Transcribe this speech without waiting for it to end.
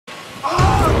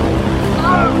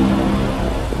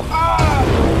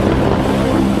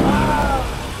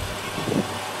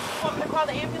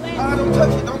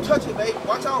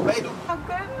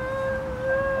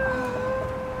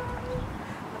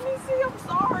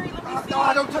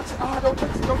don't touch it. Don't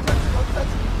touch it. Don't touch it. Don't touch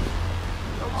it.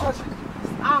 Don't touch it.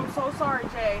 I'm so sorry,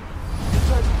 Jay. Don't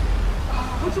touch it.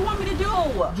 What you want me to do?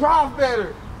 Drive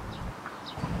better.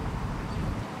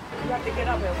 You have to get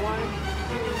up at 1,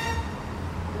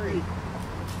 2, 3.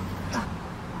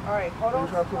 All right, hold on.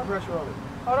 Try to put pressure on it.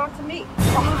 Hold on to me.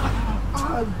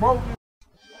 It's broken.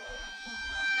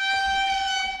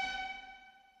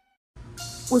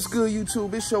 What's good,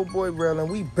 YouTube? It's your boy Rel, and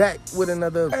we back with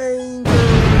another banger.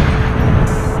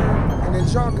 And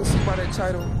as y'all can see by that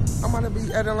title, I'm gonna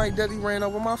be acting like Daddy ran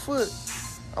over my foot.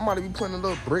 I'm about to be putting a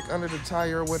little brick under the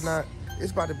tire or whatnot.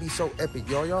 It's about to be so epic,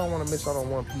 y'all. Y'all don't want to miss out on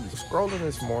one piece. Scrolling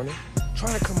this morning,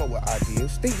 trying to come up with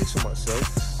ideas, thinking to myself,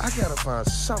 I gotta find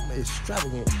something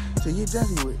extravagant to hit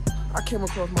Daddy with. I came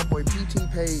across my boy PT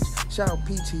Page. Shout out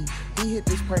PT. He hit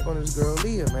this prank on his girl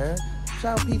Leah, man.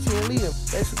 Shout out PT and Leah.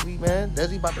 Basically, man,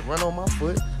 Desi about to run on my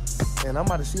foot, and I'm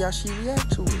about to see how she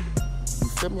react to it. You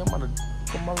feel me? I'm about to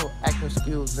put my little acting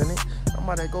skills in it. I'm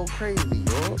about to go crazy,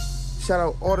 yo. Shout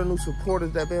out all the new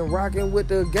supporters that been rocking with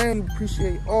the game.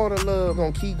 Appreciate all the love.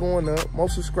 Gonna keep going up. More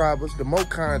subscribers, the more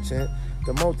content,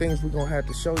 the more things we're gonna have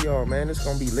to show y'all, man. It's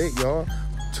gonna be lit, y'all.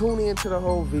 Tune in to the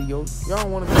whole video. Y'all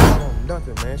don't wanna miss out on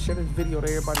nothing, man. Share this video to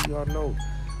everybody y'all know.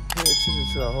 Pay attention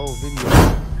to the whole video.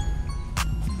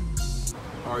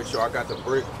 All right, y'all, I got the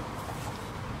brick.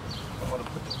 I'm gonna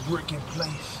put the brick in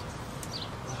place.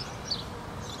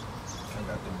 I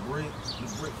got the brick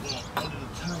going under the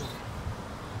tire.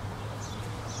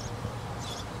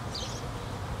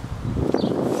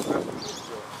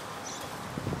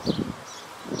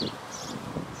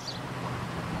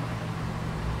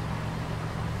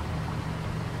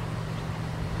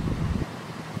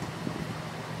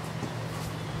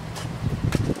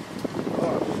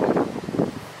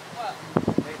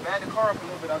 Up a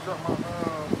little bit, I dropped my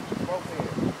both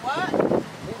hands. What? Move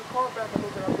the car back a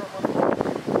little bit, I dropped my phone.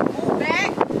 Move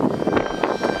back.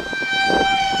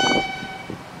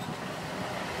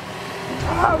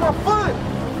 Ah, my foot!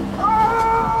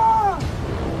 Ah!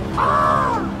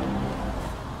 Ah!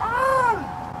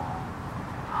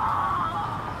 Ah!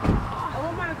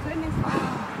 Oh my goodness. Ah!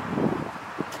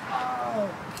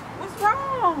 What's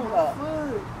wrong? My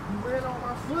foot! You ran on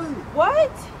my foot!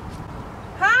 What?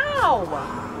 How?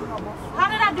 How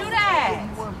did I do that?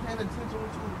 You weren't paying attention to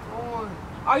what you were doing.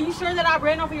 Are you sure that I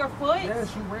ran over your foot?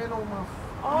 Yes, you ran on my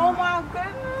foot. Oh my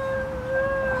goodness.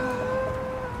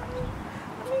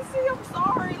 Let me see. I'm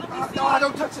sorry. Let me see. No,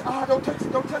 don't touch it. Don't touch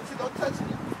it. Don't touch it. Don't touch it.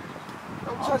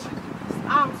 Don't touch it.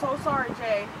 I'm so sorry,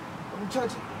 Jay. Don't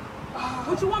touch it.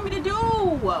 What you want me to do?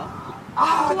 What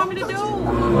you want me to do?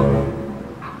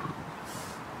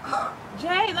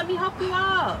 Jay, let me help you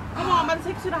up. Come on, I'm about to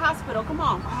take you to the hospital. Come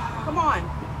on. Come on.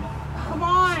 Come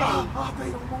on. Oh,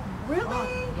 babe, don't move.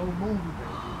 Really? Don't move,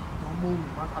 babe. Don't move.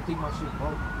 I think my shit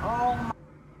broke. Oh my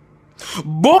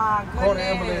Boom! goodness. Call the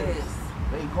ambulance.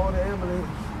 They call the ambulance.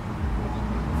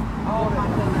 Oh my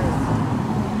goodness.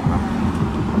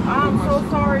 I'm so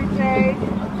sorry, Jay. I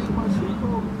think my shit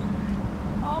broke.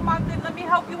 Oh my goodness. Let me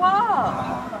help you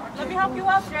up. Let me help you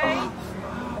up, Jay.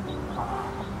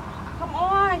 Come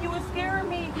on, you were scaring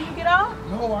me. Can you get up?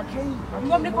 No, I can't. You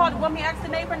want me to call? Want me to ask the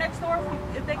neighbor next door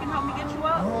if they can help me get you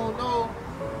up? No, no.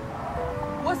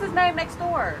 What's his name next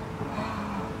door?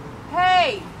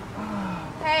 Hey,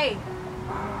 hey,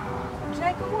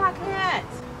 Jay, come on, I can't.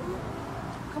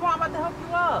 Come on, I'm about to help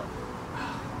you up.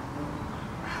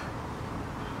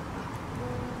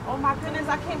 Oh my goodness,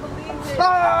 I can't believe it.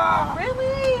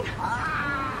 Really?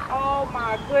 Oh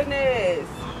my goodness.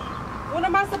 What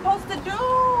am I supposed to do?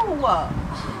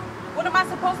 What am I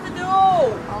supposed to do? I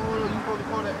don't know. You supposed to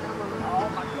call that ambulance. Oh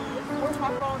my goodness. Where's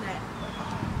my phone at?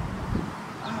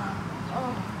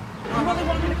 You really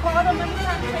want me to call them? Let me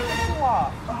try to take your shoe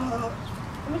off.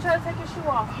 Let me try to take your shoe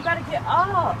off. You gotta get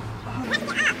up.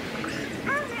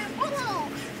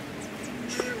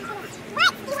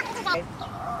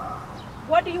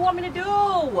 What do you want me to do?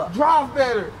 Drive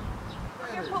better.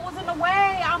 Your foot was in the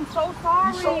way. I'm so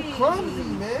sorry. You're so clumsy,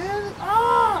 man.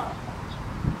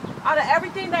 Out of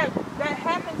everything that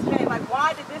happened today, like,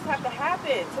 why did this have to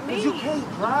happen to me? You can't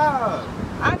drive.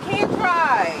 I can't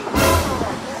drive.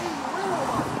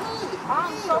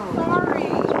 I'm so sorry.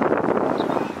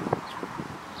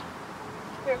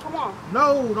 Here, come on.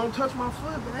 No, don't touch my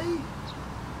foot, babe.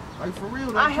 Like, for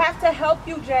real. I have to help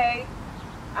you, Jay.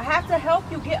 I have to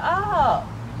help you. Get up.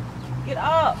 Get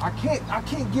up. I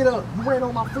can't get up. You ran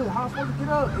on my foot. How am I supposed to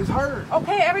get up? It's hurt.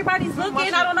 Okay, everybody's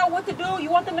looking. I don't know what to do.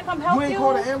 You want them to come help you? You ain't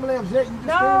called the ambulance yet. You just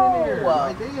standing there.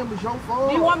 Like, damn, it's your fault.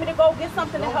 Do you want me to go get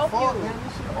something to help fault, you? Man.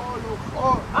 This shit all your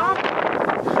fault.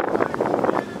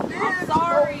 I'm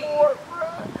sorry.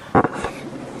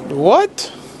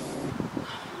 What?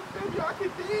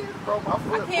 Bro, my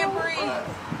foot. I can't breathe.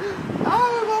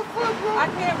 Oh, my foot, bro. I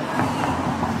can't breathe.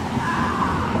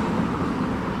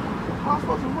 How am I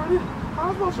supposed to run it? How am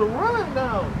I supposed to run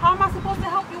now? How am I supposed to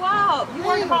help you up? You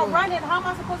worried about running. How am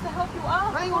I supposed to help you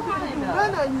up? I ain't gonna be able to do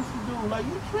nothing I used to do. Like,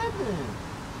 you tripping.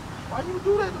 Why you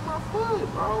do that to my foot,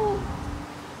 bro?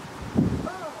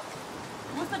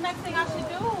 What's the next thing I should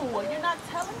do? You're not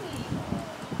telling me.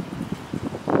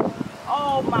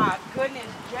 Oh my goodness,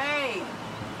 Jay.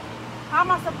 How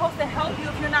am I supposed to help you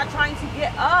if you're not trying to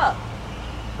get up?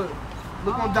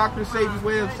 Look on Dr. Sage's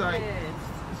website.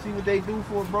 See what they do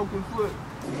for a broken foot.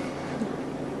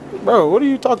 Bro, what are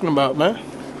you talking about, man?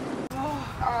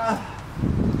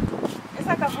 It's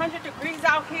like 100 degrees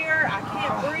out here. I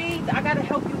can't breathe. I gotta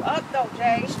help you up though,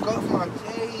 Jay. Scuff my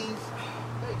J's.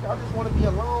 I just want to be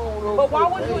alone. But why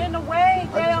was you in the way,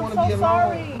 Jay? I'm so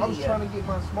sorry. I was trying to get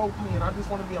my smoke in. I just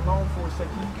want to be alone for a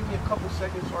second. Can you give me a couple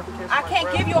seconds so I can catch my I can't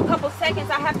breath? give you a couple seconds.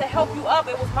 I have to help you up.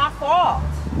 It was my fault.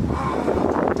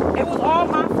 It was all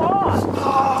my fault.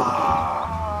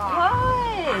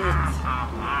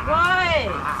 What?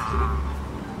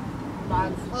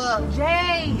 My foot.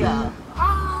 Jay. I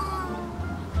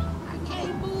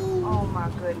can't move. Oh my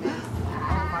goodness.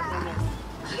 Oh my goodness.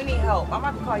 We need help. I'm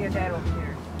about to call your dad over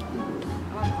here.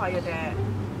 I'm about to call your dad.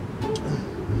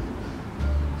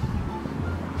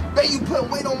 Babe, you putting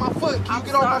weight on my foot. Can you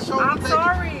get off my shoulder, I'm baby?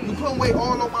 sorry. You putting weight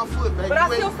all on my foot, baby. But I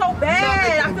feel so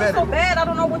bad. I feel so bad. I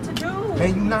don't know what to do.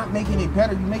 Man, you're not making it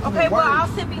better. You're making Okay, it well, worse.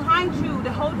 I'll sit behind you to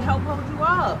help hold you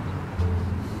up.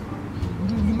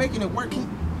 You're making it work. You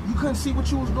couldn't see what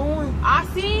you was doing. I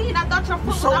seen. I thought your foot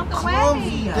You was so out the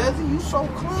clumsy, way. Desi. You so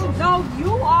clumsy. No,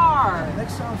 you are.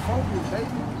 Next time, focus, baby.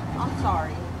 I'm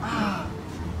sorry.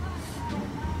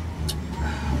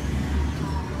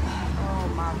 Oh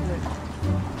my goodness.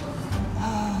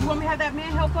 You want me to have that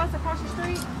man help us across the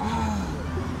street?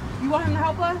 You want him to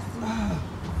help us?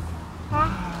 Huh?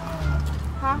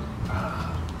 Huh?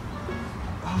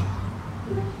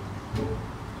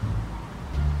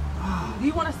 Do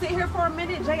you want to sit here for a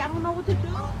minute, Jay? I don't know what to do.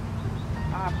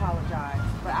 I apologize,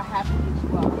 but I have to get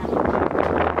you up.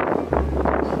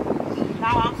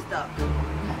 Now I'm stuck.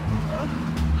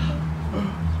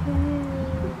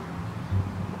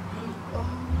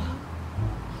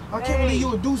 I can't believe you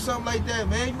would do something like that,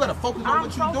 man. You gotta focus on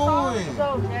what you're sorry, doing.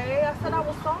 though, Jay. I said I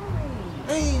was sorry.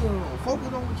 Damn, focus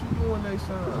on what you're doing next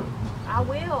time. I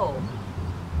will.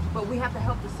 But we have to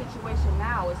help the situation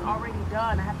now. It's already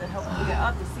done. I have to help you get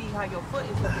up to see how your foot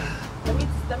is looking. Let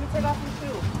me take off your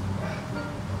shoe.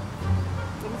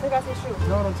 Let me take off your shoe.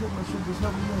 No, don't take my shoe. Just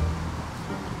help me up.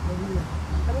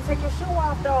 Let me take your shoe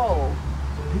off, though.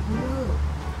 Pick me up.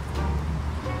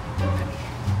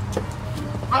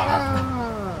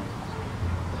 Ah!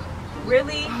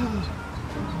 Really?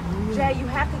 Jay, you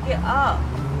have to get up.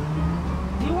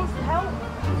 Do you want some help?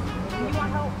 Do you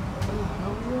want help?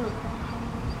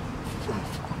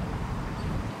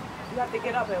 You have to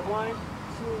get up at 1, 2,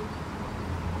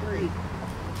 3.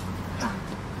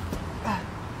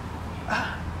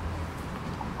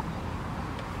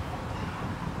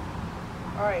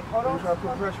 All right, hold on. Try to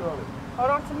put pressure on it.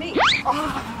 Hold on to me.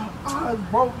 It's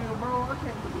broken, bro. I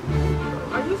can't believe it.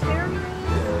 Are you serious?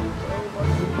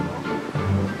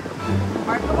 All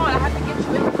right, come on. I have to get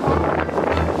you in the car.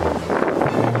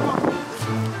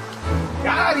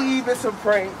 God, even some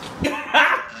prank.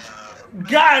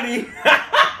 Got him!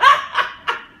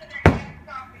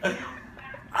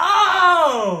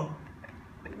 Oh!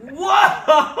 Whoa!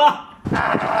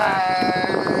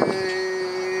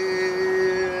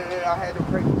 I had to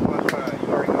break you one time. You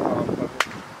already know how I'm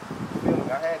fucking. Feel me?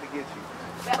 I had to get you.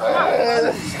 That's not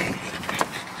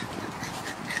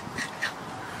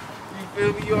You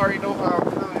feel me? You already know how I'm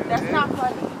feeling. That's man. not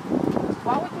funny.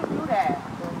 Why would you do that?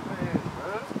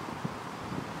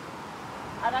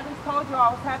 And I just told you I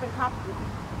was having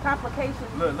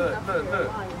complications. Look.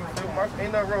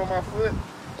 Ain't nothing wrong with my foot.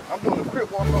 I'm doing a crip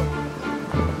walk on.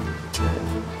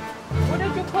 What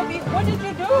did you put me? What did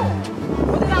you do?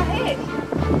 What did I hit?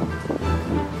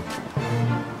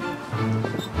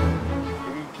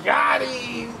 You got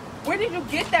him. Where did you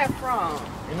get that from?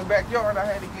 In the backyard, I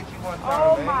had to get you one time,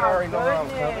 Oh man. my You already know how I'm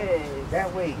goodness. coming.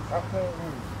 That way. I'm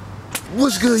coming.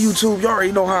 What's good, YouTube? Y'all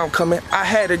already know how I'm coming. I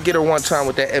had to get her one time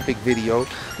with that epic video.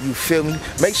 You feel me?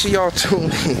 Make sure y'all tune in.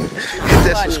 Hit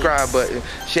that subscribe button.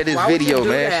 Share this video,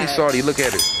 man. She salty. Look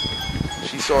at it.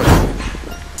 She salty.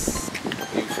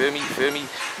 You feel me? You feel me?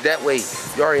 That way.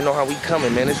 You already know how we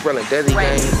coming, man. It's Relin Desi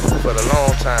Gang for the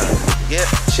long time. Yeah.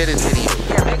 Share this video.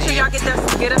 Yeah, Make sure y'all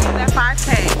get us to that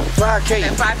 5K. 5K.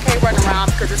 That 5K run around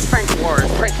because it's prank wars.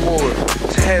 Prank wars.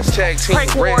 Hashtag Team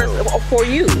Prank wars for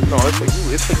you. No, it's for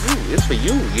you. It's for you. It's for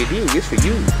you. It's for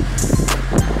you.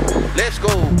 Let's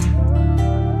go.